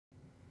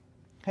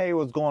Hey,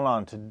 what's going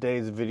on?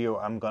 Today's video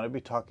I'm going to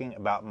be talking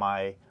about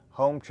my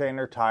home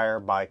trainer tire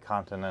by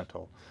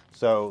Continental.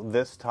 So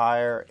this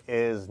tire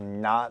is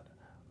not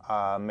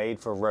made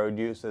for road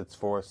use, it's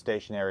for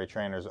stationary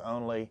trainers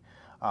only,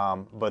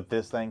 but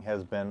this thing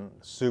has been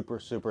super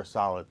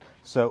solid.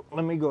 So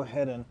let me go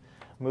ahead and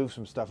move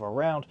some stuff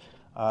around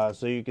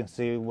so you can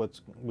see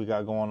what we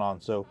got going on.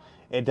 So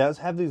it does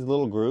have these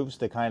little grooves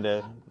to kind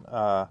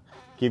of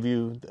give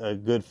you a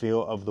good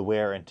feel of the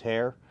wear and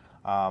tear.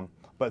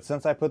 But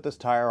since I put this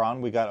tire on,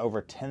 we got over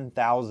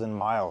 10,000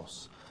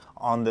 miles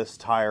on this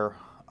tire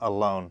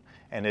alone,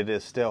 and it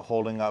is still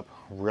holding up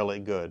really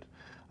good.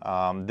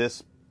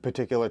 This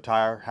particular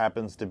tire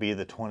happens to be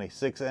the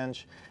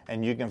 26-inch,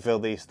 and you can fill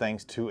these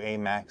things to a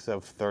max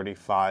of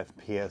 35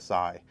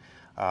 psi.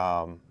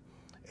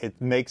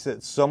 It makes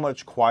it so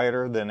much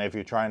quieter than if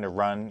you're trying to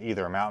run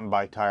either a mountain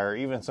bike tire,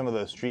 even some of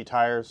those street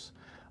tires.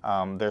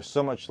 They're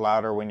so much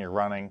louder when you're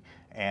running,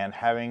 and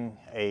having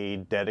a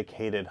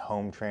dedicated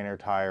home trainer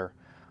tire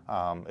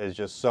is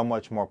just so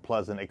much more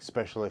pleasant,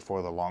 especially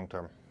for the long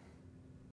term.